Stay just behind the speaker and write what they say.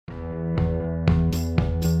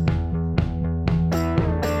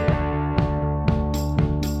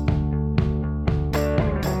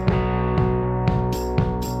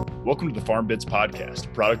Welcome to the Farm Bits Podcast, a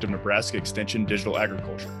product of Nebraska Extension Digital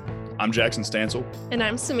Agriculture. I'm Jackson Stansel. And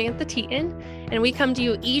I'm Samantha Teaton, and we come to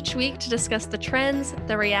you each week to discuss the trends,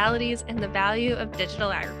 the realities, and the value of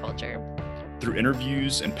digital agriculture. Through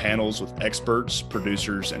interviews and panels with experts,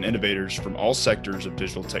 producers, and innovators from all sectors of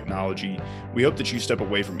digital technology, we hope that you step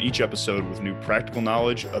away from each episode with new practical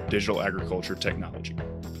knowledge of digital agriculture technology.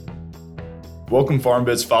 Welcome, Farm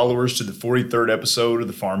Bits followers, to the 43rd episode of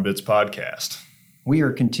the Farm Bits Podcast. We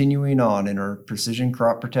are continuing on in our precision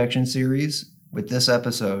crop protection series with this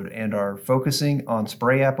episode and are focusing on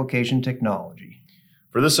spray application technology.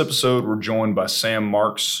 For this episode, we're joined by Sam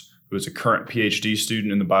Marks, who is a current PhD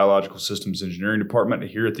student in the Biological Systems Engineering Department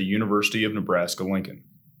here at the University of Nebraska-Lincoln.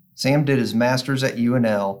 Sam did his master's at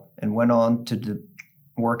UNL and went on to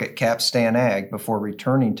work at Capstan Ag before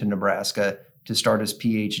returning to Nebraska to start his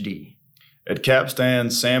PhD. At Capstan,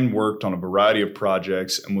 Sam worked on a variety of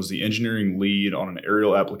projects and was the engineering lead on an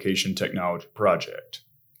aerial application technology project.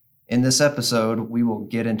 In this episode, we will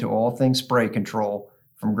get into all things spray control,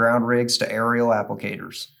 from ground rigs to aerial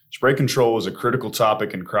applicators. Spray control is a critical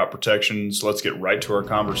topic in crop protection, so let's get right to our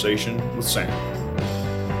conversation with Sam.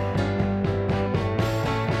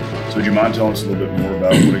 So would you mind telling us a little bit more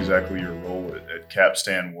about what exactly your role at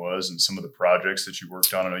Capstan was and some of the projects that you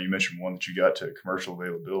worked on? I know you mentioned one that you got to commercial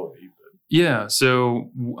availability. Yeah, so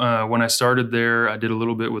when I started there, I did a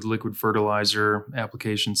little bit with liquid fertilizer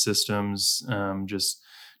application systems, just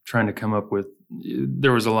trying to come up with,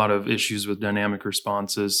 there was a lot of issues with dynamic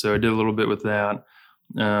responses, so I did a little bit with that.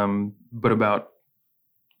 But about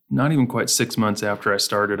not even quite 6 months after I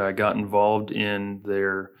started, I got involved in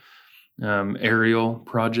their aerial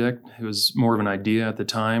project. It was more of an idea at the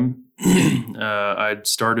time. I'd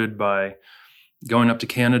started by going up to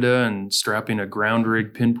Canada and strapping a ground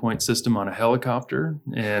rig pinpoint system on a helicopter.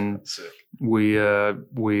 And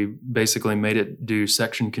we basically made it do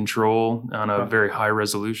section control on a very high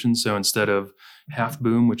resolution. So instead of half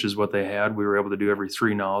boom, which is what they had, we were able to do every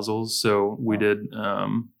 3 nozzles. So we did, I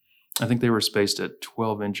think they were spaced at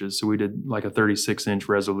 12 inches. So we did like a 36-inch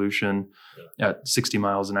resolution at 60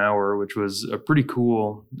 miles an hour, which was a pretty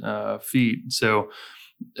cool feat. So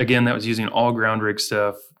again, that was using all ground rig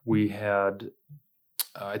stuff. We had,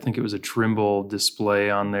 I think it was a Trimble display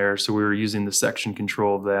on there. So we were using the section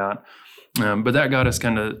control of that. But that got us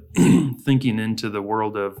kind of thinking into the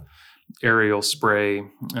world of aerial spray.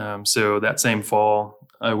 So that same fall,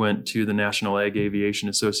 I went to the National Ag Aviation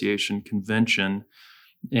Association convention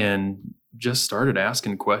and just started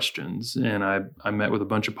asking questions. And I met with a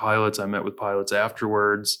bunch of pilots. I met with pilots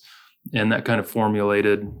afterwards. And that kind of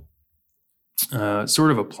formulated sort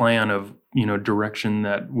of a plan of, direction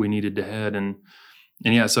that we needed to head. And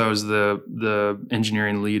yeah, so I was the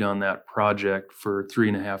engineering lead on that project for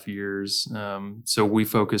 3.5 years. So we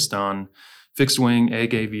focused on fixed wing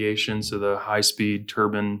ag aviation, so the high speed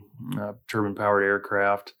turbine powered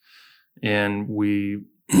aircraft. And we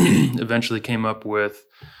eventually came up with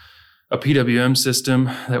a PWM system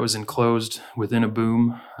that was enclosed within a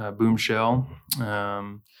boom shell,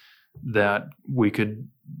 that we could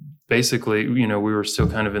basically, we were still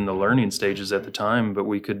kind of in the learning stages at the time, but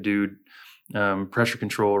we could do pressure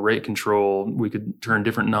control, rate control. We could turn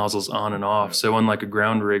different nozzles on and off. So unlike a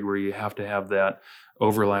ground rig where you have to have that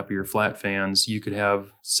overlap of your flat fans, you could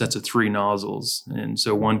have sets of 3 nozzles. And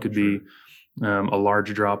so one could be a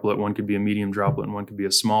large droplet, one could be a medium droplet, and one could be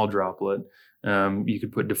a small droplet. You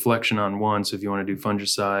could put deflection on one. So if you want to do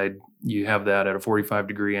fungicide, you have that at a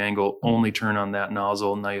 45-degree angle, only turn on that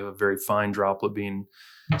nozzle. Now you have a very fine droplet being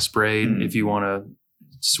sprayed. If you want to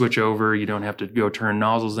switch over, you don't have to go turn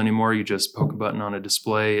nozzles anymore. You just poke a button on a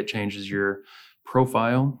display. It changes your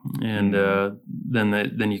profile. And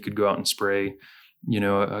then you could go out and spray,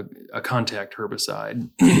 a contact herbicide.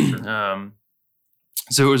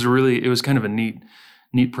 So it was kind of a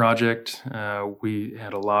neat project. We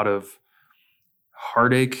had a lot of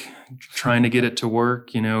heartache trying to get it to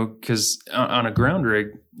work, because on a ground rig,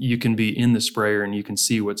 you can be in the sprayer and you can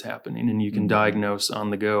see what's happening and you can diagnose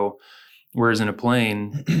on the go. Whereas in a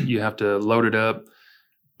plane, you have to load it up,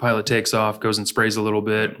 pilot takes off, goes and sprays a little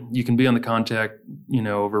bit. You can be on the contact,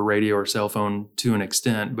 over radio or cell phone to an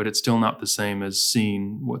extent, but it's still not the same as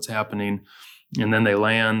seeing what's happening. And then they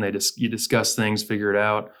land, you discuss things, figure it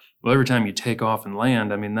out. Well, every time you take off and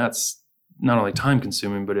land, that's not only time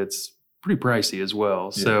consuming, but it's pretty pricey as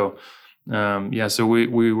well. Yeah. So we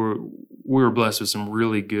were blessed with some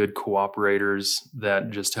really good cooperators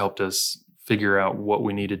that just helped us figure out what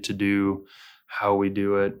we needed to do, how we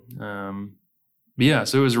do it.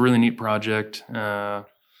 So it was a really neat project. And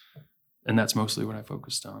that's mostly what I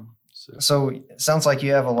focused on. So it sounds like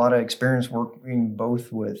you have a lot of experience working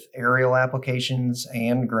both with aerial applications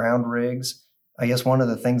and ground rigs. I guess one of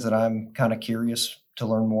the things that I'm kind of curious to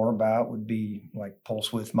learn more about would be like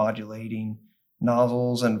pulse width modulating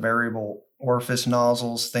nozzles and variable orifice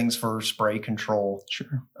nozzles, things for spray control.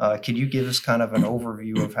 Sure. Could you give us kind of an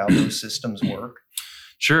overview of how those systems work?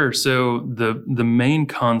 Sure. So the main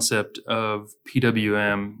concept of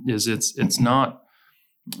PWM is it's not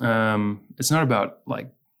about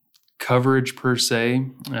like coverage per se.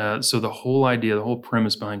 So the whole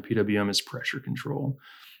premise behind PWM is pressure control.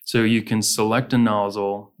 So you can select a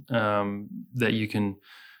nozzle that you can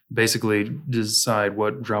basically decide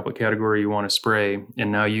what droplet category you want to spray,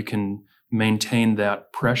 and now you can maintain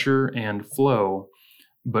that pressure and flow,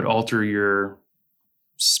 but alter your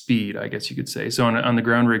speed, I guess you could say. So on the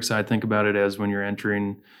ground rig side, think about it as when you're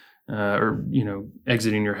entering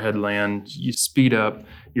exiting your headland, you speed up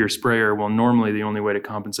your sprayer. Well, normally the only way to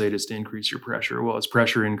compensate is to increase your pressure. Well, as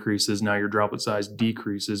pressure increases, now your droplet size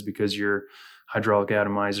decreases because your hydraulic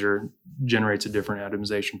atomizer generates a different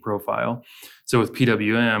atomization profile. So with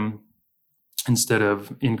PWM, instead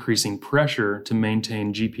of increasing pressure to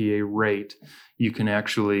maintain GPA rate, you can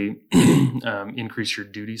actually increase your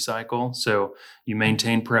duty cycle. So you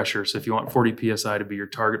maintain pressure. So if you want 40 PSI to be your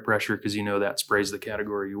target pressure, because you know that sprays the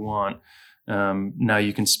category you want, now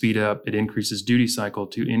you can speed up. It increases duty cycle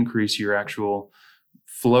to increase your actual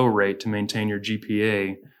flow rate to maintain your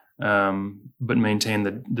GPA, but maintain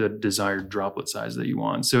the desired droplet size that you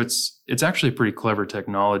want. So it's actually a pretty clever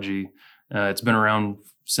technology. It's been around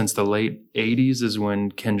since the late 80s is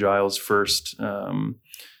when Ken Giles first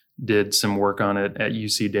did some work on it at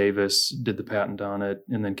UC Davis, did the patent on it,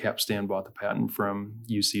 and then Capstan bought the patent from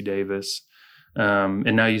UC Davis.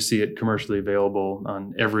 And now you see it commercially available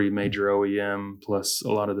on every major OEM, plus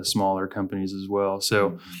a lot of the smaller companies as well.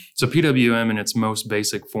 So PWM in its most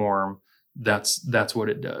basic form, that's what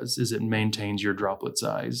it does, is it maintains your droplet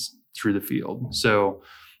size through the field. So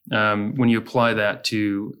when you apply that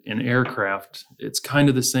to an aircraft, it's kind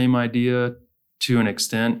of the same idea to an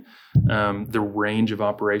extent. The range of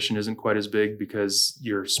operation isn't quite as big because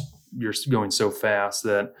you're going so fast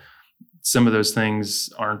that some of those things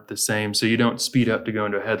aren't the same. So you don't speed up to go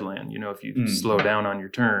into a headland. If you slow down on your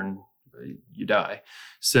turn, you die.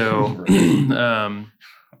 So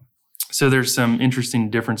so there's some interesting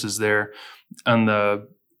differences there. On the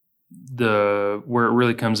where it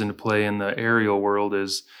really comes into play in the aerial world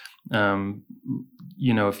is,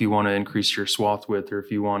 if you want to increase your swath width, or if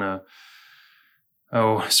you want to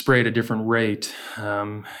spray at a different rate,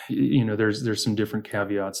 there's some different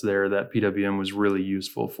caveats there that PWM was really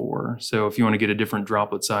useful for. So if you want to get a different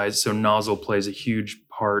droplet size, so nozzle plays a huge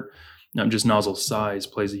part, not just nozzle size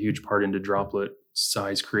plays a huge part into droplet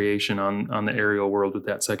size creation on the aerial world with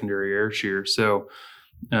that secondary air shear. So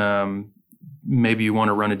maybe you want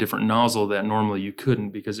to run a different nozzle that normally you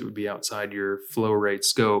couldn't because it would be outside your flow rate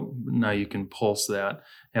scope. Now you can pulse that,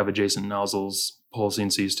 have adjacent nozzles pulsing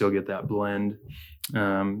so you still get that blend.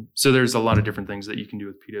 So there's a lot of different things that you can do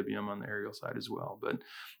with PWM on the aerial side as well. But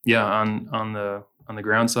yeah, on the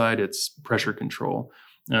ground side, it's pressure control.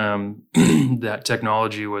 That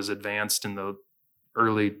technology was advanced in the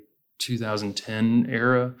early 2010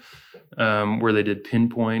 era, where they did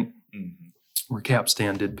pinpoint, where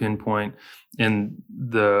Capstan did pinpoint. And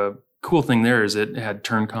the cool thing there is it had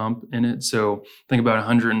turn comp in it. So think about a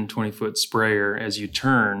 120-foot sprayer. As you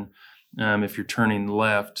turn, if you're turning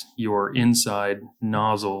left, your inside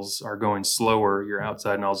nozzles are going slower. Your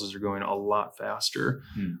outside nozzles are going a lot faster.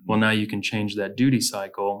 Well, now you can change that duty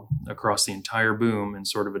cycle across the entire boom in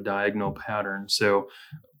sort of a diagonal pattern. So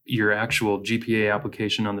your actual GPA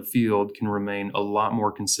application on the field can remain a lot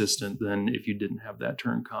more consistent than if you didn't have that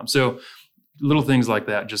turn comp. So little things like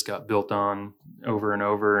that just got built on over and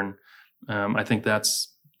over. And I think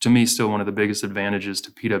that's, to me, still one of the biggest advantages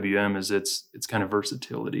to PWM is its kind of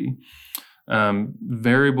versatility.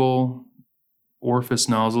 Variable orifice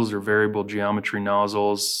nozzles or variable geometry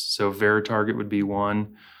nozzles, so Veritarget would be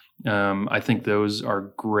one. I think those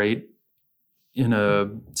are great in a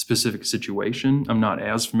specific situation. I'm not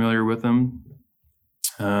as familiar with them.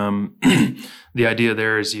 The idea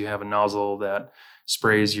there is you have a nozzle that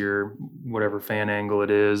sprays your whatever fan angle it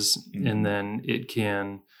is, and then it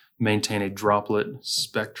can maintain a droplet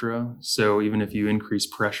spectra. So even if you increase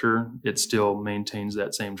pressure, it still maintains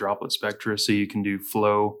that same droplet spectra. So you can do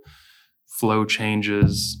flow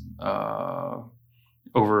changes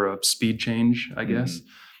over a speed change, I guess.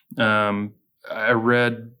 I'm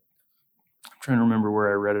trying to remember where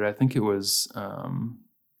I read it. I think it was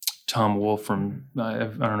Tom Wolf from, I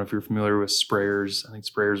don't know if you're familiar with Sprayers. I think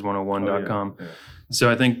sprayers101.com. Yeah. So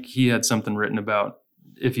I think he had something written about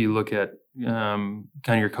if you look at kind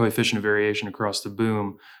of your coefficient of variation across the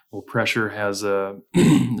boom, well, pressure has a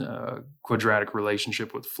quadratic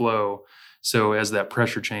relationship with flow. So as that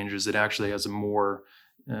pressure changes, it actually has a more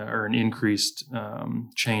or an increased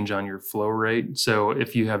change on your flow rate. So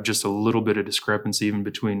if you have just a little bit of discrepancy even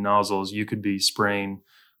between nozzles, you could be spraying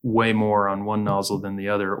way more on one nozzle than the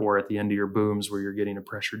other, or at the end of your booms where you're getting a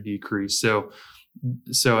pressure decrease. So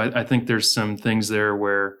I think there's some things there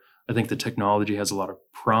where I think the technology has a lot of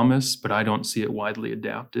promise, but I don't see it widely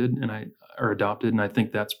adopted, and I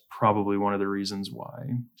think that's probably one of the reasons why.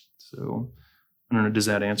 So I don't know, does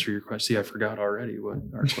that answer your question? See, I forgot already what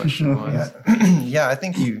our question was. Yeah, I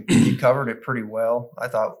think you covered it pretty well. I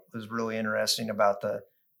thought it was really interesting about the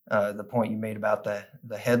point you made about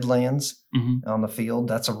the headlands on the field.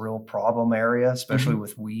 That's a real problem area, especially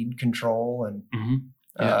with weed control. And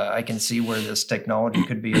I can see where this technology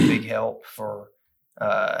could be a big help for,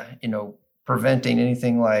 preventing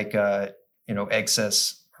anything like,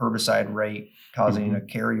 excess herbicide rate causing a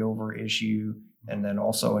carryover issue. And then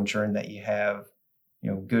also ensuring that you have,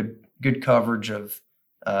 good coverage of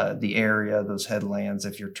the area, those headlands,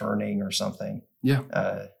 if you're turning or something. Yeah.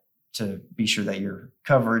 To be sure that your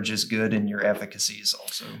coverage is good and your efficacy is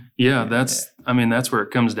also. Yeah, that's where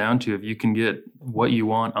it comes down to. If you can get what you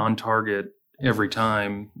want on target every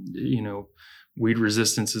time, weed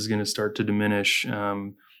resistance is going to start to diminish.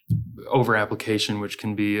 Over application, which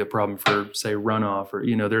can be a problem for, say, runoff, or,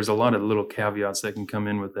 there's a lot of little caveats that can come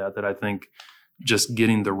in with that I think just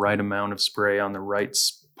getting the right amount of spray on the right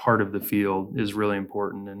part of the field is really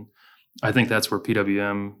important. And I think that's where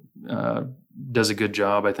PWM does a good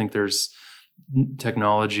job. I think there's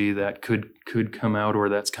technology that could come out, or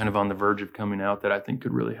that's kind of on the verge of coming out, that I think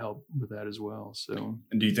could really help with that as well. So,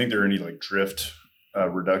 and do you think there are any like drift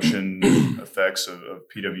reduction effects of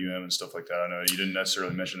PWM and stuff like that? I know you didn't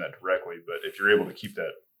necessarily mention that directly, but if you're able to keep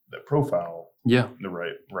that profile the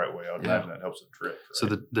right way, I would imagine that helps with drift. Right? So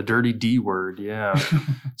the dirty D word,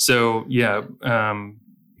 So you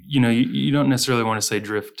don't necessarily want to say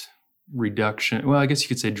drift reduction. Well, I guess you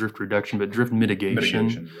could say drift reduction, but drift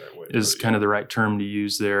mitigation is kind of the right term to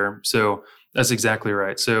use there. So that's exactly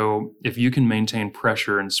right. So if you can maintain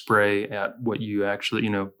pressure and spray at what you actually,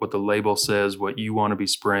 what the label says, what you want to be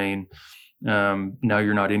spraying, now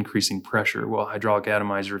you're not increasing pressure. Well, hydraulic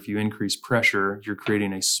atomizer, if you increase pressure, you're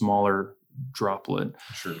creating a smaller droplet.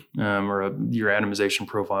 Sure. Your atomization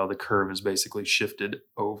profile, the curve is basically shifted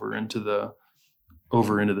over into the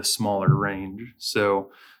smaller range. So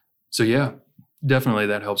yeah, definitely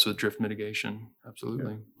that helps with drift mitigation.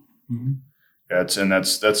 Absolutely. Yeah. Mm-hmm. Yeah,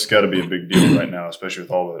 that's got to be a big deal right now, especially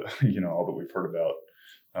with all all that we've heard about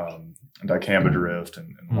dicamba drift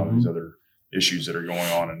and a lot of these other issues that are going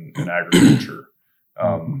on in agriculture.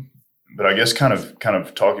 But I guess kind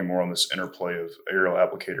of talking more on this interplay of aerial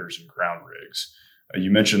applicators and ground rigs.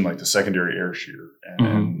 You mentioned like the secondary air shear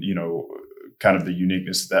and kind of the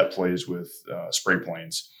uniqueness that plays with spray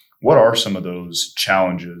planes. What are some of those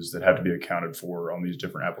challenges that have to be accounted for on these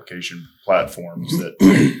different application platforms that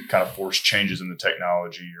kind of force changes in the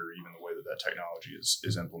technology or even the way that technology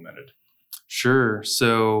is implemented? Sure.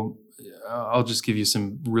 So I'll just give you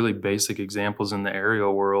some really basic examples in the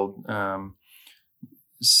aerial world.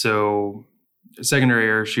 So secondary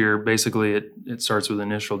air shear, basically it starts with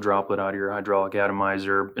initial droplet out of your hydraulic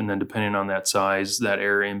atomizer, and then depending on that size, that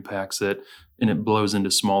air impacts it and it blows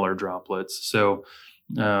into smaller droplets. So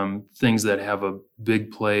things that have a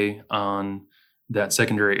big play on that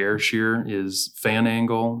secondary air shear is fan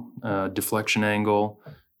angle, deflection angle,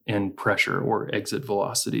 and pressure or exit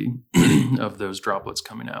velocity of those droplets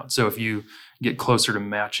coming out. So if you get closer to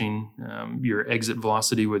matching your exit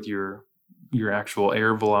velocity with your actual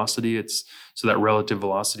air velocity, so that relative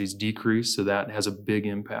velocity is decreased. So that has a big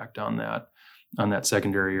impact on that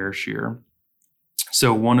secondary air shear.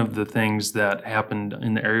 So one of the things that happened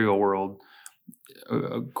in the aerial world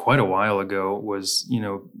quite a while ago was,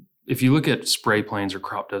 if you look at spray planes or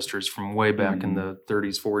crop dusters from way back in the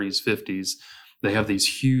 30s, 40s, 50s, they have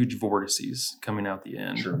these huge vortices coming out the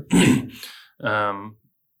end. Sure.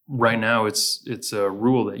 Right now, it's a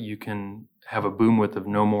rule that you can have a boom width of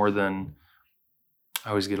no more than, I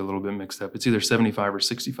always get a little bit mixed up. It's either 75 or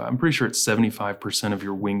 65. I'm pretty sure it's 75% of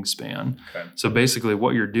your wingspan. Okay. So basically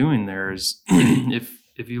what you're doing there is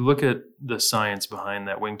if you look at the science behind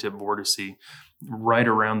that wingtip vortice, right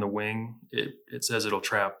around the wing, it says it'll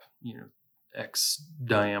trap, X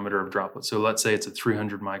diameter of droplet. So let's say it's a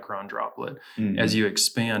 300 micron droplet. Mm-hmm. As you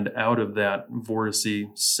expand out of that vortice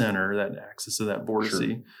center, that axis of that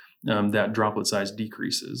vortice, sure. That droplet size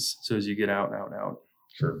decreases. So as you get out.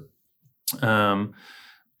 Sure.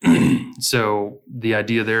 So the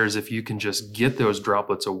idea there is if you can just get those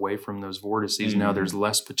droplets away from those vortices, now there's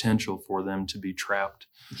less potential for them to be trapped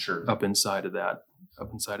up inside of that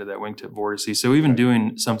wingtip vortice. So even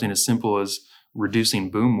doing something as simple as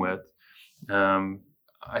reducing boom width,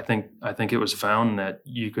 I think it was found that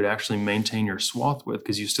you could actually maintain your swath width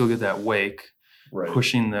because you still get that wake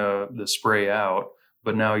pushing the spray out,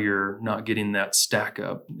 but now you're not getting that stack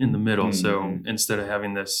up in the middle. So instead of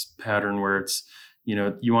having this pattern where it's,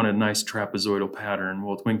 you want a nice trapezoidal pattern.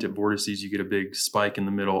 Well, with wingtip vortices, you get a big spike in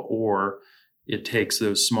the middle, or it takes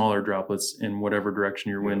those smaller droplets in whatever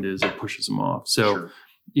direction your wind is, it pushes them off. So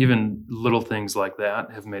even little things like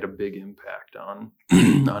that have made a big impact on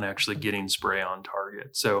on actually getting spray on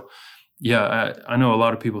target. So yeah, I know a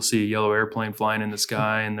lot of people see a yellow airplane flying in the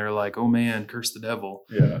sky and they're like, oh man, curse the devil.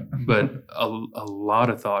 Yeah. But a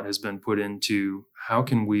lot of thought has been put into how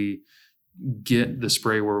can we get the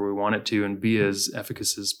spray where we want it to and be as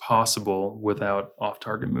efficacious as possible without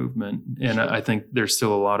off-target movement. And I think there's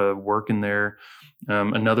still a lot of work in there.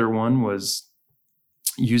 Another one was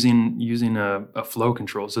using a flow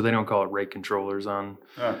control. So they don't call it rate controllers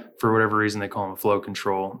for whatever reason, they call them a flow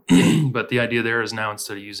control. But the idea there is now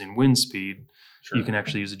instead of using wind speed, you can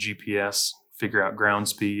actually use a GPS, figure out ground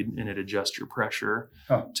speed, and it adjusts your pressure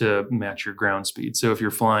to match your ground speed. So if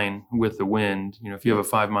you're flying with the wind, if you have a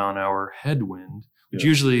 5 mile an hour headwind, which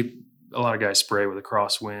usually a lot of guys spray with a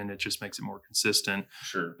crosswind, it just makes it more consistent.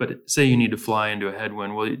 But say you need to fly into a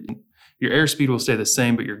headwind, well, your airspeed will stay the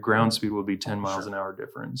same, but your ground speed will be 10 miles an hour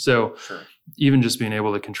different. So even just being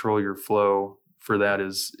able to control your flow for that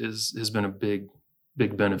has been a big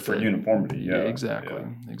benefit. For uniformity, Exactly.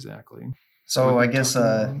 So I guess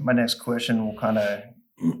my next question will kind of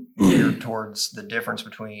gear towards the difference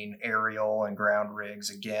between aerial and ground rigs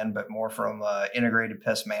again, but more from an integrated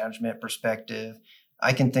pest management perspective.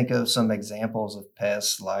 I can think of some examples of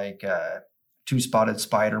pests like two-spotted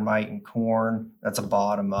spider mite in corn. That's a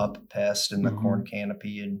bottom-up pest in the corn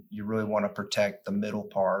canopy, and you really want to protect the middle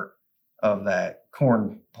part of that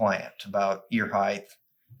corn plant, about ear height.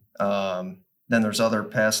 Then there's other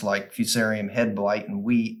pests like Fusarium head blight in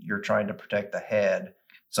wheat. You're trying to protect the head.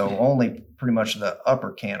 So only pretty much the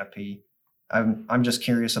upper canopy. I'm just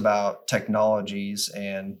curious about technologies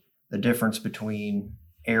and the difference between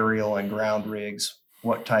aerial and ground rigs.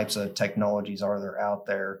 What types of technologies are there out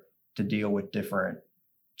there to deal with different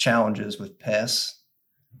challenges with pests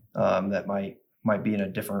that might be in a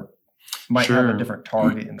different, have a different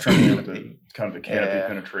target in the canopy? Kind of the canopy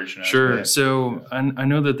penetration. Sure. So I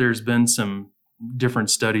know that there's been some different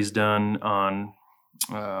studies done on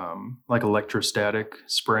like electrostatic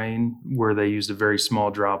spraying, where they used a very small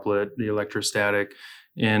droplet, the electrostatic,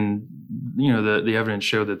 and the evidence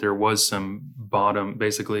showed that there was some bottom.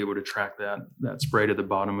 Basically, it would attract that spray to the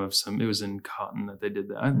bottom of some. It was in cotton that they did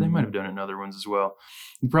that. They might have done it in other ones as well.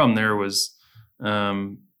 The problem there was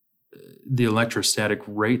the electrostatic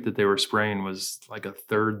rate that they were spraying was like a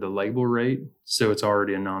third the label rate, so it's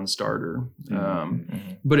already a non-starter.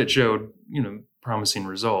 But it showed promising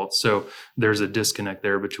results. So there's a disconnect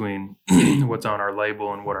there between what's on our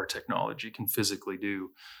label and what our technology can physically do.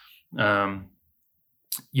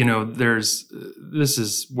 This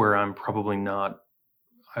is where I'm probably not,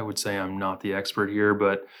 I would say I'm not the expert here,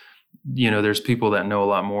 but there's people that know a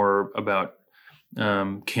lot more about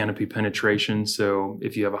canopy penetration. So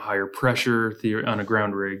if you have a higher pressure on a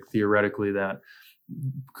ground rig, theoretically that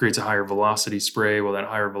creates a higher velocity spray. Well, that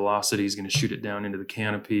higher velocity is going to shoot it down into the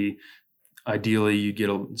canopy. Ideally, you get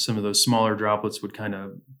some of those smaller droplets would kind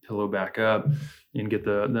of pillow back up and get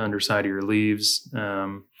the underside of your leaves.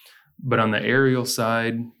 But on the aerial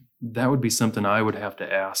side, that would be something I would have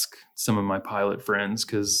to ask some of my pilot friends,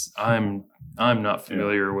 because I'm not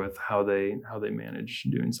familiar with how they manage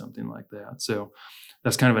doing something like that. So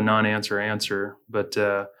that's kind of a non-answer, but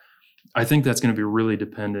I think that's going to be really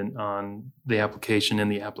dependent on the application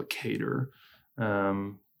and the applicator.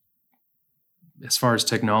 As far as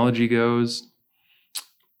technology goes,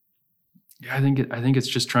 I think it's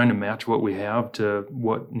just trying to match what we have to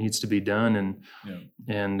what needs to be done,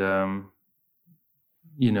 and I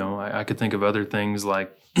could think of other things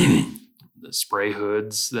like the spray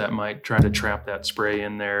hoods that might try to trap that spray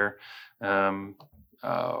in there. I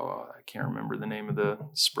can't remember the name of the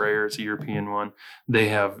sprayer. It's a European one. They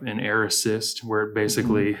have an air assist where it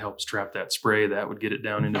basically helps trap that spray that would get it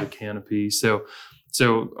down into the canopy. So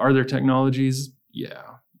are there technologies?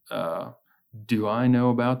 Yeah. Do I know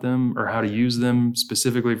about them or how to use them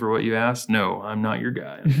specifically for what you asked? No, I'm not your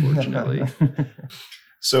guy, unfortunately.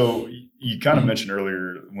 So you kind of mentioned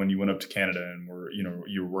earlier when you went up to Canada and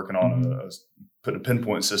you were working on putting a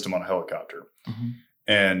pinpoint system on a helicopter.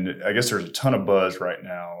 And I guess there's a ton of buzz right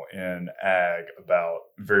now in ag about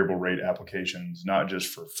variable rate applications, not just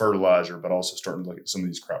for fertilizer, but also starting to look at some of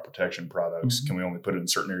these crop protection products. Mm-hmm. Can we only put it in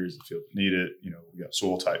certain areas of the field that need it? We got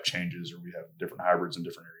soil type changes, or we have different hybrids in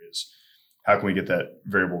different areas. How can we get that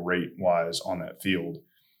variable rate wise on that field?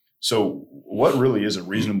 So what really is a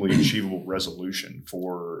reasonably achievable resolution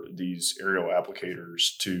for these aerial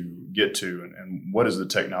applicators to get to, and what is the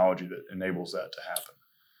technology that enables that to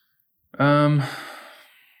happen?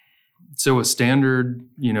 So a standard,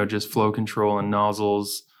 just flow control and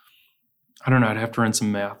nozzles, I don't know, I'd have to run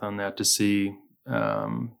some math on that to see.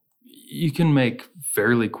 You can make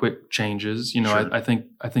fairly quick changes. Sure. I think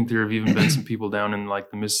there have even been some people down in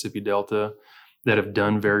like the Mississippi Delta that have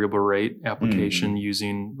done variable rate application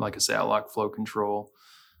using like a Satlock flow control.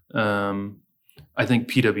 I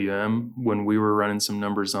think PWM, when we were running some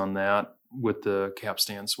numbers on that with the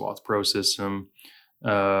Capstan Swath Pro system,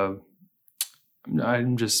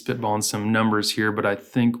 I'm just spitballing some numbers here, but I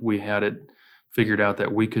think we had it figured out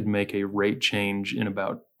that we could make a rate change in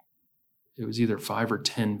about, it was either 5 or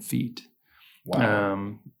 10 feet.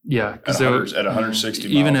 Wow. Yeah. At 160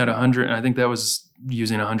 miles. Even at 100, I think that was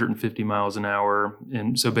using 150 miles an hour.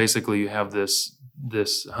 And so basically you have this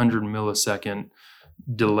 100 millisecond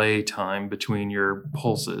delay time between your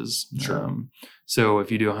pulses. Sure. So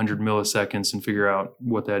if you do 100 milliseconds and figure out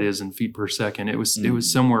what that is in feet per second, it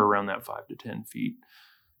was somewhere around that 5 to 10 feet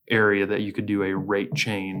area that you could do a rate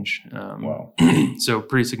change. Wow. So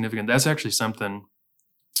pretty significant. That's actually something,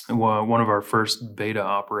 one of our first beta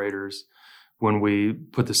operators, when we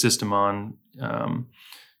put the system on,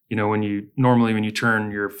 when you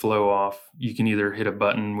turn your flow off, you can either hit a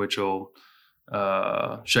button which will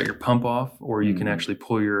shut your pump off, or you can actually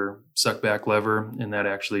pull your suck back lever, and that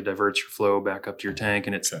actually diverts your flow back up to your tank,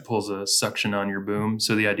 and it pulls a suction on your boom.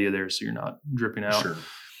 So the idea there is so you're not dripping out. Sure.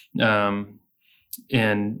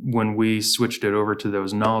 And when we switched it over to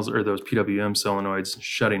those nozzles or those PWM solenoids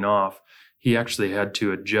shutting off, he actually had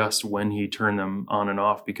to adjust when he turned them on and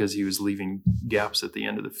off because he was leaving gaps at the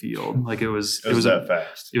end of the field. Like it was that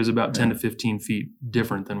fast. It was about 10 to 15 feet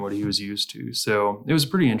different than what he was used to. So it was a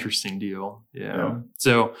pretty interesting deal. Yeah.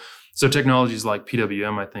 So technologies like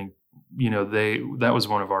PWM, I think, that was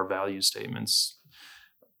one of our value statements,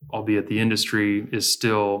 albeit the industry is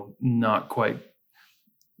still not quite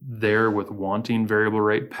there with wanting variable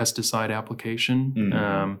rate pesticide application.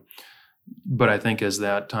 Mm-hmm. But I think as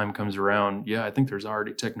that time comes around, I think there's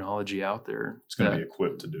already technology out there. It's going to be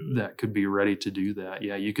equipped to do it. That could be ready to do that.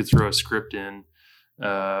 Yeah, you could throw a script in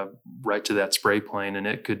right to that spray plane, and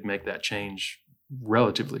it could make that change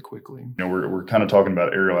relatively quickly. We're kind of talking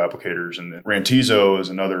about aerial applicators, and Rantizo is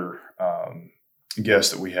another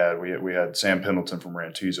guest that we had. We had Sam Pendleton from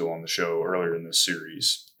Rantizo on the show earlier in this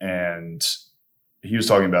series, and he was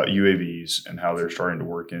talking about UAVs and how they're starting to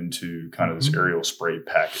work into kind of this aerial spray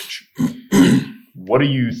package. What do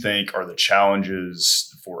you think are the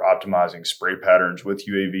challenges for optimizing spray patterns with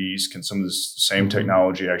UAVs? Can some of this same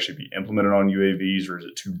technology actually be implemented on UAVs, or is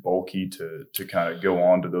it too bulky to kind of go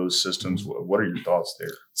on to those systems? What are your thoughts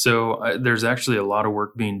there? So there's actually a lot of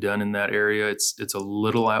work being done in that area. It's a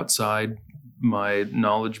little outside my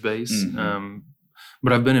knowledge base. Mm-hmm.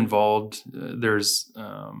 But I've been involved. There's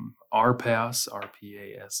RPAS,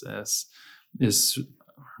 RPASS is, I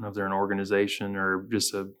don't know if they're an organization or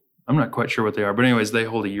just I'm not quite sure what they are. But anyways, they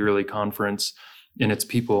hold a yearly conference, and it's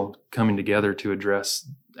people coming together to address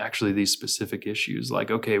actually these specific issues. Like,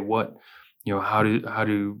 okay, how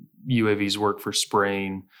do UAVs work for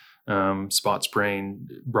spraying, spot spraying,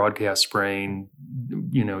 broadcast spraying,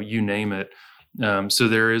 you name it. So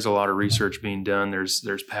there is a lot of research being done.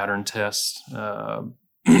 There's pattern tests,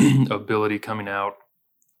 ability coming out.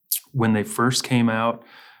 When they first came out,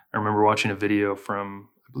 I remember watching a video from,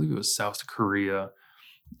 I believe it was South Korea,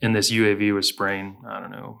 and this UAV was spraying,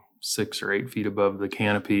 6 or 8 feet above the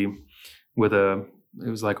canopy with it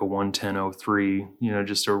was like a 110.03,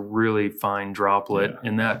 just a really fine droplet. Yeah.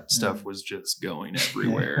 And that stuff was just going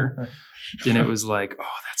everywhere. And it was like,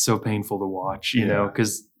 oh, that's so painful to watch,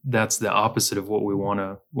 because that's the opposite of what we want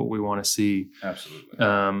to see. Absolutely.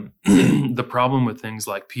 The problem with things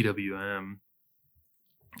like PWM,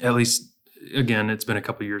 at least, again, it's been a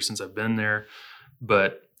couple of years since I've been there,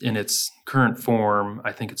 but in its current form,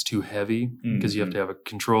 I think it's too heavy because you have to have a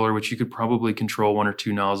controller, which you could probably control 1 or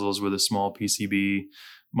 2 nozzles with a small PCB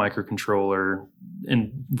microcontroller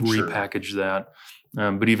and repackage that.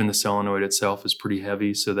 But even the solenoid itself is pretty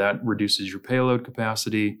heavy, so that reduces your payload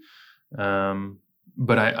capacity.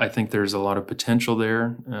 But I think there's a lot of potential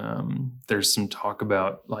there. There's some talk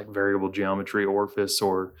about like variable geometry orifice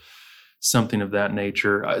or something of that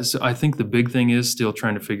nature. So I think the big thing is still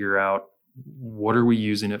trying to figure out what are we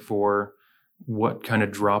using it for? What kind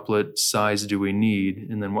of droplet size do we need?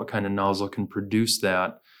 And then what kind of nozzle can produce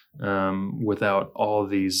that without all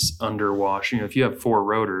these underwash? If you have 4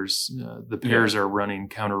 rotors, the pairs are running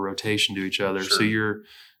counter rotation to each other. Sure. So your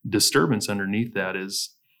disturbance underneath that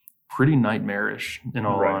is pretty nightmarish, in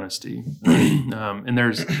all honesty. And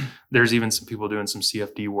there's even some people doing some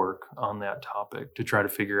CFD work on that topic to try to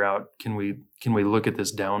figure out, can we look at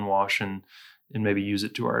this downwash and maybe use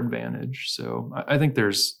it to our advantage. So I think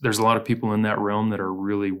there's a lot of people in that realm that are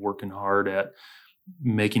really working hard at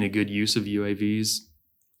making a good use of UAVs.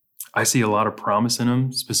 I see a lot of promise in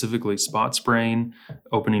them, specifically spot spraying,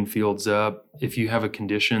 opening fields up. If you have a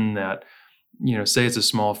condition that, say it's a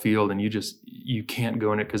small field and you can't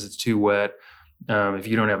go in it because it's too wet. If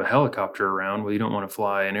you don't have a helicopter around, well, you don't want to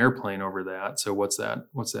fly an airplane over that. So what's that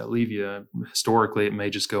leave you? Historically, it may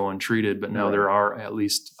just go untreated, but now there are at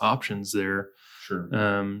least options there. Sure.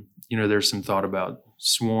 There's some thought about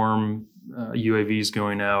swarm UAVs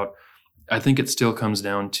going out. I think it still comes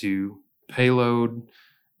down to payload,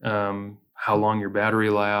 how long your battery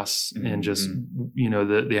lasts, and just,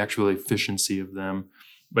 the actual efficiency of them.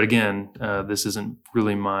 But again, this isn't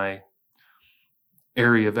really my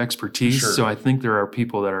area of expertise. Sure. So I think there are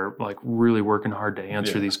people that are like really working hard to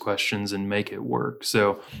answer these questions and make it work.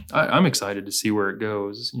 So I'm excited to see where it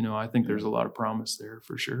goes. I think there's a lot of promise there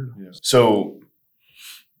for sure. Yeah. So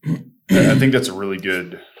I think that's really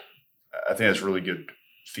good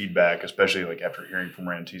feedback, especially like after hearing from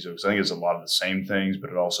Rantizo, because I think it's a lot of the same things, but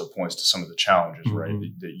it also points to some of the challenges, right,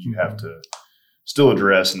 that you have to still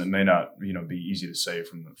address, and that may not, be easy to say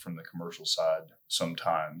from the commercial side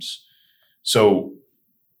sometimes. So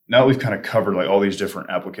now that we've kind of covered like all these different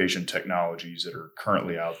application technologies that are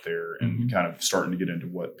currently out there and kind of starting to get into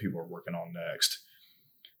what people are working on next,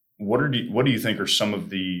 what do you think are some of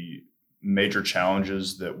the major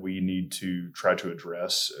challenges that we need to try to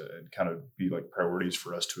address and kind of be like priorities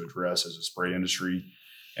for us to address as a spray industry?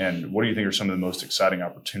 And what do you think are some of the most exciting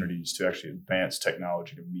opportunities to actually advance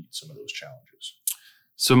technology to meet some of those challenges?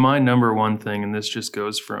 So my number one thing, and this just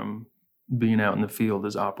goes from being out in the field,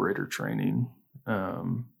 is operator training.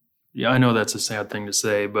 I know that's a sad thing to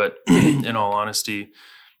say, but in all honesty,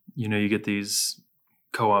 you get these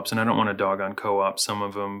co-ops, and I don't want to dog on co-ops. Some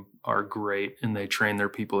of them are great and they train their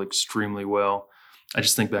people extremely well. I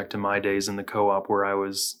just think back to my days in the co-op where I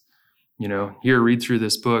was, here, read through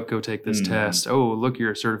this book, go take this test. Oh, look,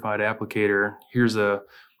 you're a certified applicator.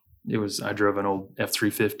 I drove an old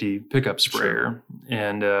F-350 pickup sprayer,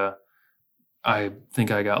 and I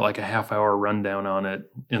think I got like a half-hour rundown on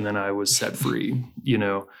it, and then I was set free.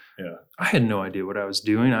 I had no idea what I was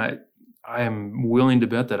doing. I am willing to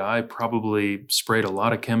bet that I probably sprayed a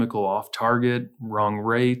lot of chemical off target, wrong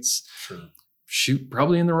rates, shoot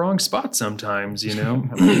probably in the wrong spot sometimes,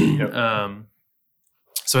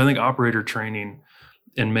 So I think operator training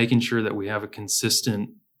and making sure that we have a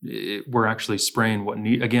consistent, we're actually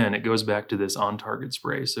spraying again, it goes back to this on target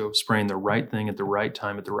spray. So spraying the right thing at the right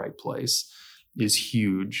time at the right place is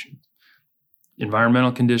huge.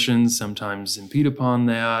 Environmental conditions sometimes impede upon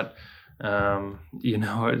that.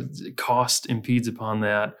 Cost impedes upon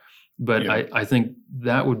that. But I think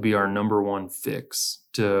that would be our number one fix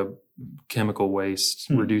to chemical waste,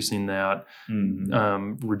 reducing that,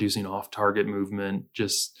 reducing off-target movement.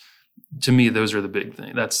 Just, to me, those are the big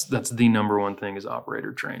things. That's the number one thing, is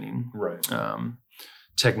operator training. Right.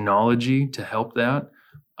 Technology to help that.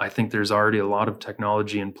 I think there's already a lot of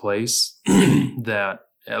technology in place that,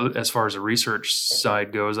 as far as the research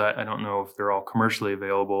side goes, I don't know if they're all commercially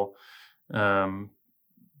available.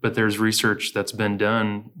 But there's research that's been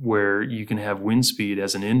done where you can have wind speed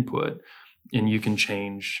as an input and you can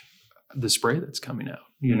change the spray that's coming out.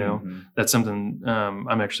 That's something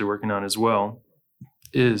I'm actually working on as well,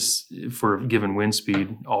 is for given wind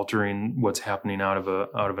speed, altering what's happening out of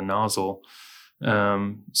a nozzle.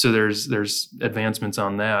 So there's advancements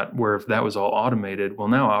on that, where if that was all automated, well,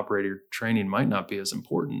 now operator training might not be as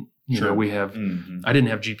important. We have, I didn't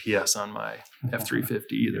have GPS on my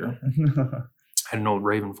F-350 either. I had an old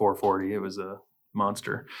Raven 440. It was a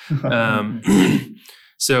monster.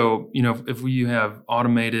 So, if you have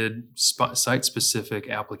automated site-specific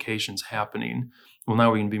applications happening, well,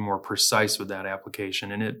 now we can be more precise with that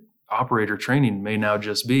application. And operator training may now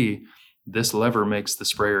just be, this lever makes the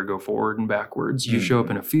sprayer go forward and backwards. You show up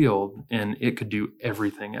in a field and it could do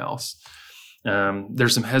everything else.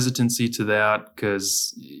 There's some hesitancy to that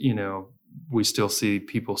because, we still see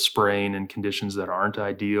people spraying in conditions that aren't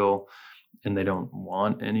ideal. and they don't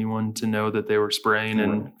want anyone to know that they were spraying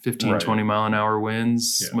in 15, Right. 20 mile an hour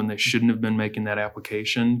winds Yeah. when they shouldn't have been making that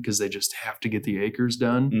application because they just have to get the acres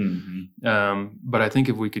done. Mhm. But I think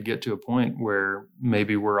if we could get to a point where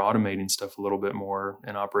maybe we're automating stuff a little bit more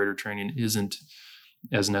and operator training isn't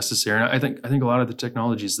as necessary. And I think a lot of the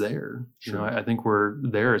technology is there. You know, Sure. I think we're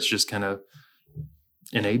there. It's just kind of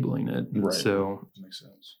enabling it. Right. So Makes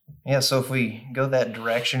sense. Yeah, so if we go that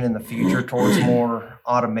direction in the future towards more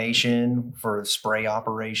automation for spray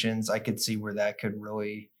operations, I could see where that could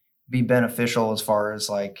really be beneficial as far as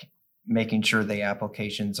like making sure the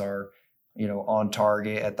applications are, on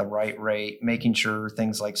target at the right rate, making sure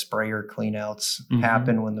things like sprayer cleanouts Mhm.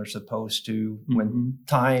 happen when they're supposed to, Mhm.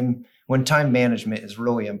 when time management is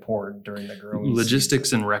really important during the growing Logistics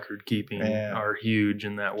season. and record keeping Yeah. are huge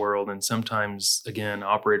in that world. And sometimes, again,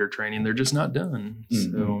 operator training, they're just not done. So,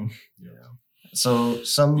 Mhm. yeah. So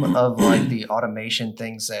some of like the automation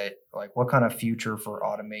things that like what kind of future for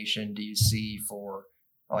automation do you see for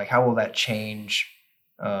like how will that change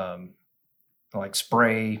like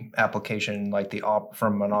spray application like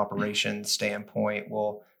from an operation standpoint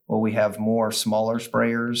will we have more smaller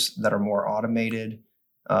sprayers that are more automated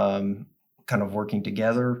kind of working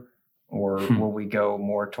together or will we go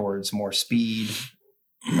more towards more speed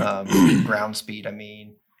ground speed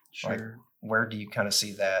Sure. where do you kind of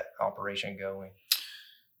see that operation going?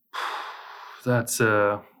 That's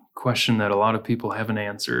a question that a lot of people haven't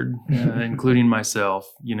answered, including myself.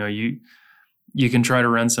 You can try to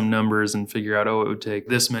run some numbers and figure out, it would take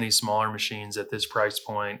this many smaller machines at this price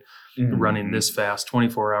point, running this fast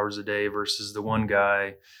 24 hours a day versus the one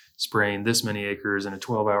guy spraying this many acres in a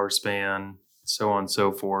 12-hour span, so on and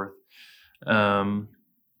so forth.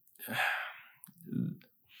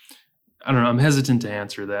 I don't know. I'm hesitant to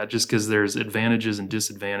answer that just because there's advantages and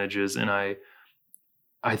disadvantages. And I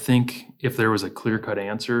think if there was a clear-cut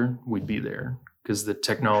answer, we'd be there because the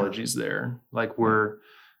technology's there. Like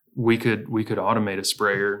we could automate a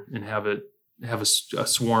sprayer and have a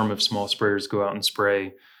swarm of small sprayers go out and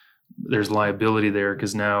spray. There's liability there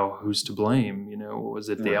because now who's to blame? Was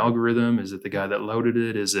it the algorithm? Is it the guy that loaded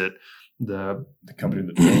it? Is it the company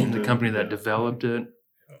that developed the company that developed it?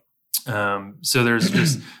 So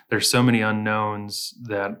there's so many unknowns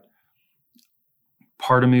that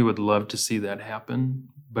part of me would love to see that happen,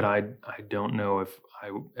 but I don't know if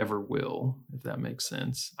I ever will, if that makes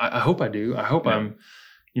sense. I hope I do. I hope I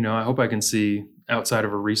hope I can see outside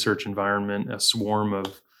of a research environment, a swarm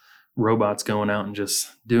of robots going out and just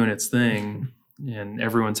doing its thing and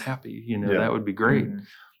everyone's happy. That would be great.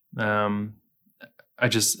 I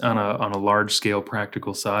just, on a large scale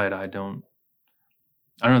practical side, I don't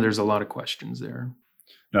know. There's a lot of questions there.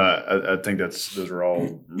 No, I think those are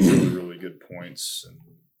all really, really good points. And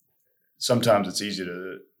sometimes it's easy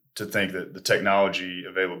to think that the technology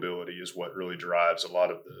availability is what really drives a lot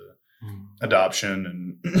of the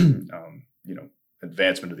adoption and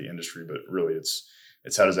advancement of the industry. But really,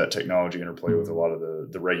 it's how does that technology interplay with a lot of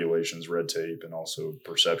the regulations, red tape, and also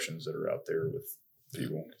perceptions that are out there with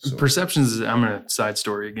people. So. Perceptions, I'm going to side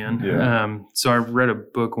story again. Yeah. So I read a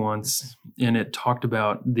book once and it talked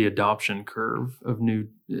about the adoption curve of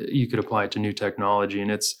you could apply it to new technology, and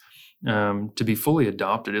it's to be fully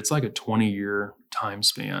adopted, it's like a 20-year time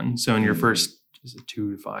span. So in your first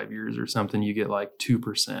 2 to 5 years or something, you get like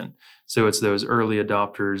 2%. So it's those early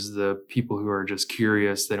adopters, the people who are just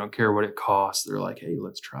curious. They don't care what it costs. They're like, hey,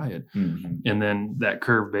 let's try it. Mm-hmm. And then that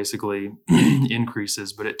curve basically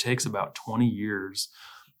increases, but it takes about 20 years.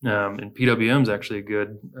 And PWM is actually a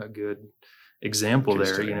good example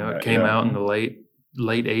there. It came out in the late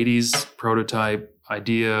 80s, prototype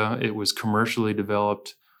idea. It was commercially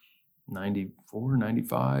developed 94,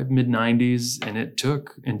 95, mid 90s. And it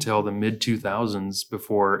took until the mid 2000s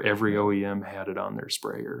before every OEM had it on their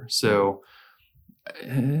sprayer. So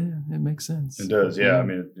it makes sense. It does. Yeah.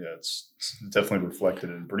 It's definitely reflected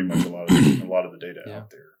in pretty much a lot of the data out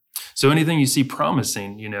there. So anything you see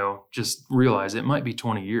promising, just realize it might be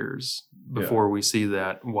 20 years before we see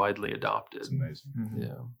that widely adopted. It's amazing. Mm-hmm.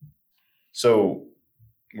 Yeah. So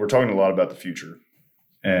we're talking a lot about the future,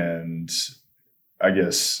 and I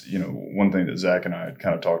guess, one thing that Zach and I had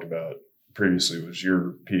kind of talked about previously was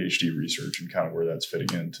your PhD research and kind of where that's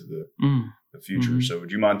fitting into the future. Mm-hmm. So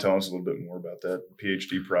would you mind telling us a little bit more about that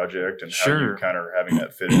PhD project and how Sure. you kind of are having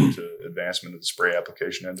that fit into advancement of the spray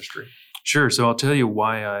application industry? Sure. So I'll tell you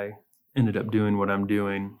why I ended up doing what I'm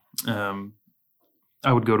doing.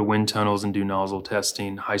 I would go to wind tunnels and do nozzle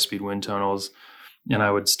testing, high-speed wind tunnels, and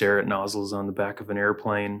I would stare at nozzles on the back of an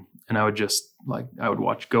airplane, and I would just I would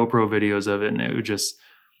watch GoPro videos of it, and it would just,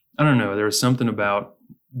 I don't know, there was something about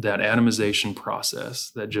that atomization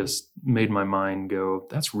process that just made my mind go,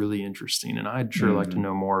 that's really interesting. And I'd sure like to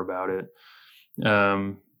know more about it.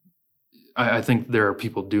 I think there are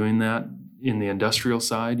people doing that in the industrial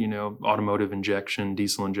side, automotive injection,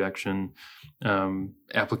 diesel injection,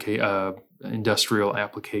 industrial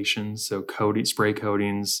applications. So spray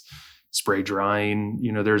coatings, spray drying,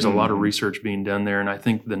 there's a lot of research being done there. And I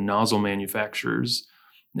think the nozzle manufacturers,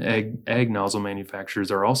 egg nozzle manufacturers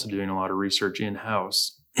are also doing a lot of research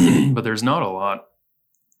in-house, but there's not a lot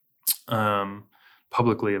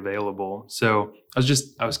publicly available. So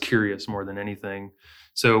I was curious more than anything.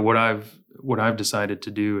 So what I've decided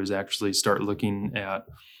to do is actually start looking at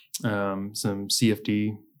some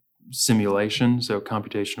CFD simulation, so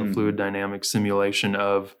computational fluid dynamics simulation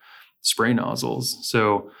of spray nozzles.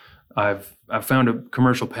 So I've found a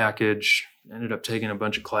commercial package, ended up taking a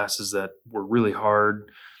bunch of classes that were really hard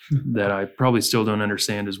that I probably still don't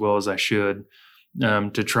understand as well as I should,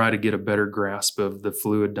 to try to get a better grasp of the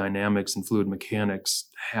fluid dynamics and fluid mechanics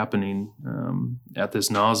happening at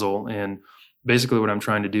this nozzle. And basically what I'm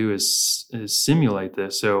trying to do is simulate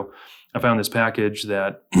this. So I found this package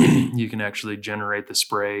that you can actually generate the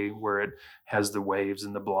spray where it has the waves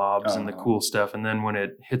and the blobs and the cool stuff. And then when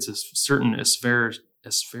it hits a certain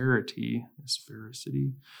sphericity,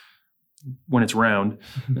 when it's round,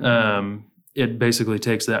 it basically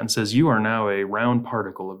takes that and says, you are now a round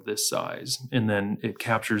particle of this size. And then it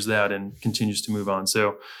captures that and continues to move on.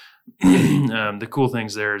 So the cool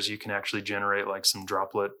things there is you can actually generate like some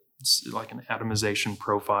droplet, like an atomization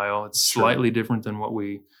profile. It's slightly different than what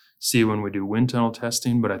we see when we do wind tunnel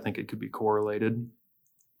testing, but I think it could be correlated.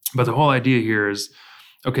 But the whole idea here is,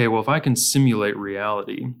 okay, well, if I can simulate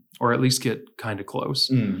reality, or at least get kind of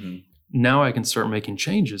close, now I can start making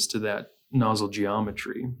changes to that nozzle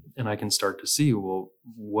geometry, and I can start to see, well,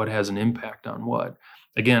 what has an impact on what.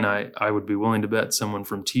 Again, I would be willing to bet someone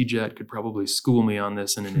from TJET could probably school me on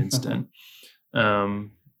this in an instant.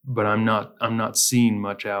 But I'm not seeing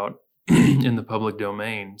much out in the public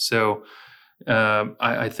domain. So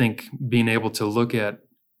I think being able to look at,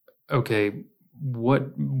 okay,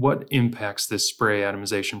 what impacts this spray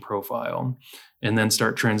atomization profile, and then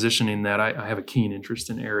start transitioning that. I have a keen interest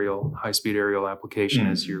in high-speed aerial application,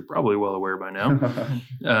 as you're probably well aware by now.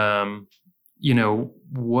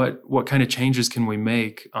 What kind of changes can we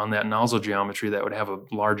make on that nozzle geometry that would have a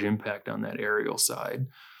large impact on that aerial side?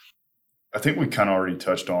 I think we kind of already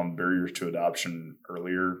touched on barriers to adoption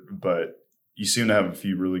earlier, but you seem to have a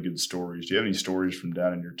few really good stories. Do you have any stories from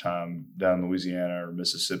down in your time down in Louisiana or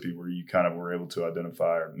Mississippi where you kind of were able to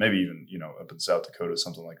identify, or maybe even, up in South Dakota,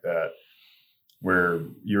 something like that, where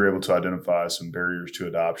you were able to identify some barriers to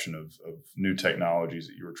adoption of new technologies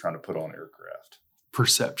that you were trying to put on aircraft?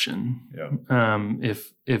 Perception. Yeah.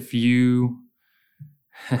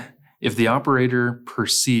 If the operator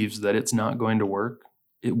perceives that it's not going to work,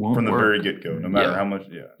 it won't work. From the very get-go, no matter how much.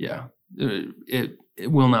 Yeah.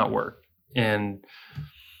 It will not work. And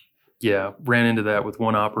ran into that with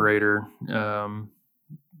one operator.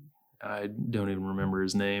 I don't even remember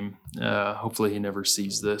his name. Hopefully he never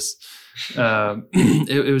sees this.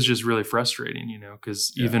 It was just really frustrating,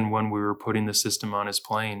 because even when we were putting the system on his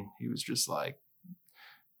plane, he was just like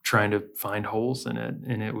trying to find holes in it.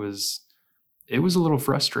 And it was a little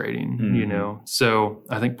frustrating, So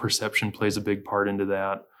I think perception plays a big part into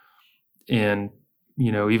that. And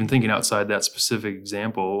even thinking outside that specific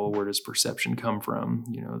example, where does perception come from?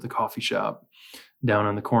 The coffee shop down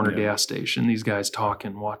on the corner gas station, these guys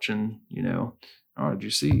talking, watching, oh, did you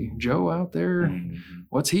see Joe out there?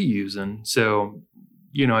 What's he using? So,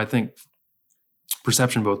 I think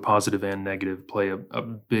perception, both positive and negative, play a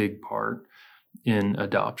big part in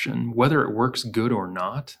adoption, whether it works good or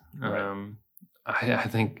not. Right. I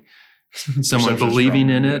think someone believing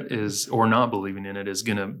in it or not believing in it is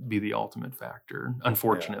going to be the ultimate factor,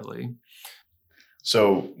 unfortunately. Yeah.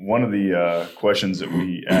 So one of the questions that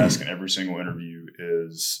we ask in every single interview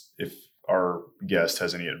is if our guest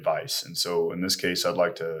has any advice. And so in this case, I'd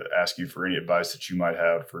like to ask you for any advice that you might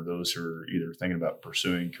have for those who are either thinking about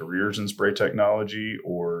pursuing careers in spray technology,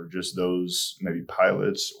 or just those maybe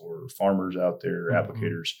pilots or farmers out there,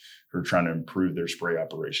 applicators who are trying to improve their spray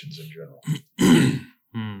operations in general.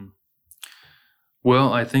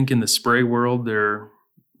 Well, I think in the spray world, there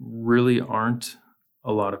really aren't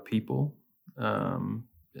a lot of people,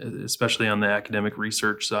 especially on the academic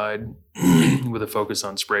research side with a focus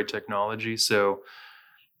on spray technology. So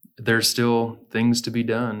there's still things to be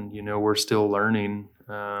done. We're still learning.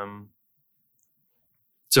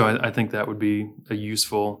 So I think that would be a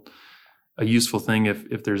useful thing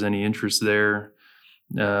if there's any interest there.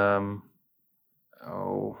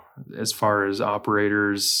 As far as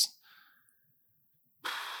operators,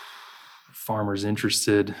 farmers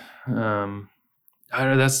interested. I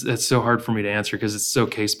don't know, that's so hard for me to answer because it's so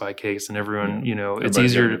case by case, and everyone, it's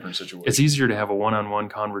easier to have a one-on-one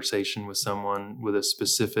conversation with someone with a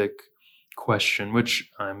specific question, which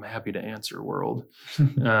I'm happy to answer, world.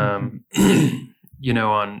 On,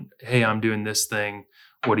 hey, I'm doing this thing.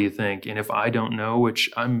 What do you think? And if I don't know, which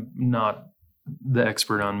I'm not the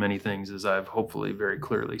expert on many things, as I've hopefully very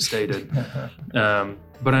clearly stated,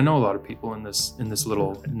 but I know a lot of people in this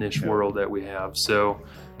little niche world that we have. So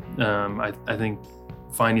I think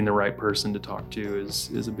finding the right person to talk to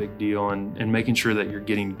is a big deal, and making sure that you're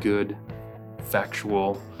getting good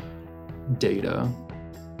factual data.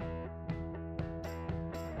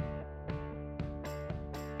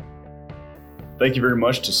 Thank you very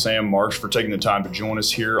much to Sam Marks for taking the time to join us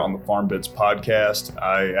here on the Farm Bits podcast.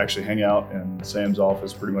 I actually hang out in Sam's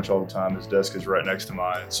office pretty much all the time. His desk is right next to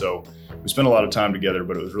mine. So we spent a lot of time together,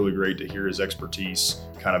 but it was really great to hear his expertise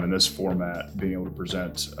kind of in this format, being able to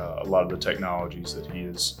present a lot of the technologies that he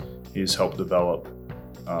has helped develop.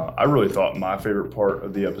 I really thought my favorite part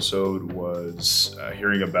of the episode was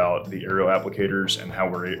hearing about the aerial applicators and how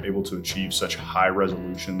we're able to achieve such high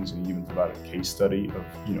resolutions, and even provide a case study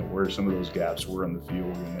of where some of those gaps were in the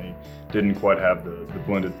field when they didn't quite have the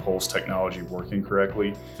blended pulse technology working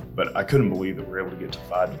correctly. But I couldn't believe that we're able to get to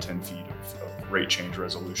 5 to 10 feet of rate change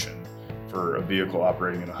resolution for a vehicle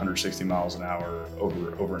operating at 160 miles an hour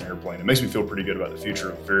over an airplane. It makes me feel pretty good about the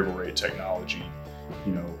future of variable rate technology,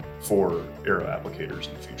 for aerial applicators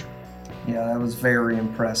in the future. Yeah, that was very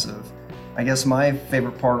impressive. I guess my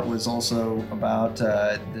favorite part was also about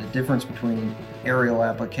the difference between aerial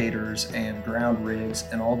applicators and ground rigs,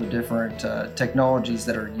 and all the different technologies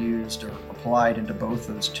that are used or applied into both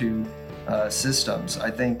those two systems.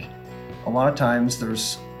 I think a lot of times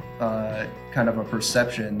there's kind of a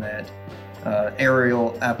perception that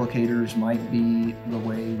aerial applicators might be the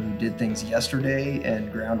way we did things yesterday,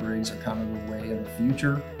 and ground rigs are kind of the way of the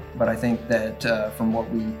future. But I think that from what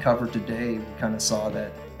we covered today, we kind of saw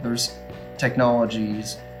that there's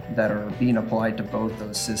technologies that are being applied to both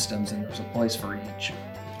those systems, and there's a place for each.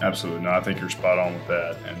 Absolutely. No, I think you're spot on with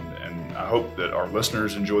that. And I hope that our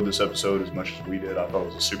listeners enjoyed this episode as much as we did. I thought it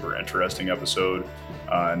was a super interesting episode.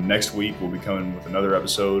 Next week, we'll be coming with another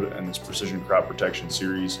episode in this Precision Crop Protection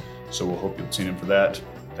series. So we'll hope you'll tune in for that.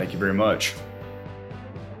 Thank you very much.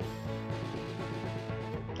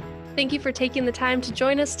 Thank you for taking the time to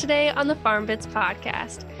join us today on the Farm Bits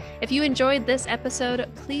podcast. If you enjoyed this episode,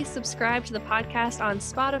 please subscribe to the podcast on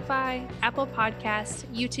Spotify, Apple Podcasts,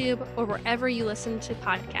 YouTube, or wherever you listen to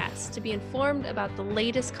podcasts to be informed about the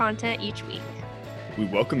latest content each week. We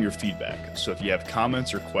welcome your feedback. So if you have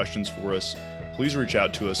comments or questions for us, please reach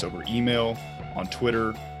out to us over email, on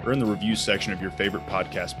Twitter, or in the review section of your favorite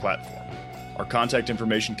podcast platform. Our contact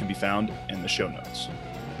information can be found in the show notes.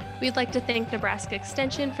 We'd like to thank Nebraska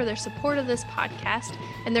Extension for their support of this podcast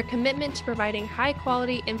and their commitment to providing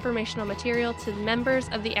high-quality informational material to members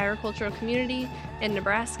of the agricultural community in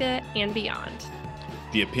Nebraska and beyond.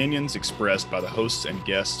 The opinions expressed by the hosts and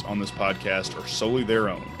guests on this podcast are solely their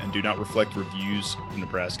own and do not reflect reviews of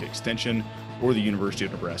Nebraska Extension or the University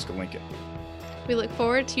of Nebraska-Lincoln. We look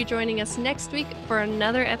forward to you joining us next week for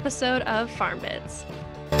another episode of Farm Bits.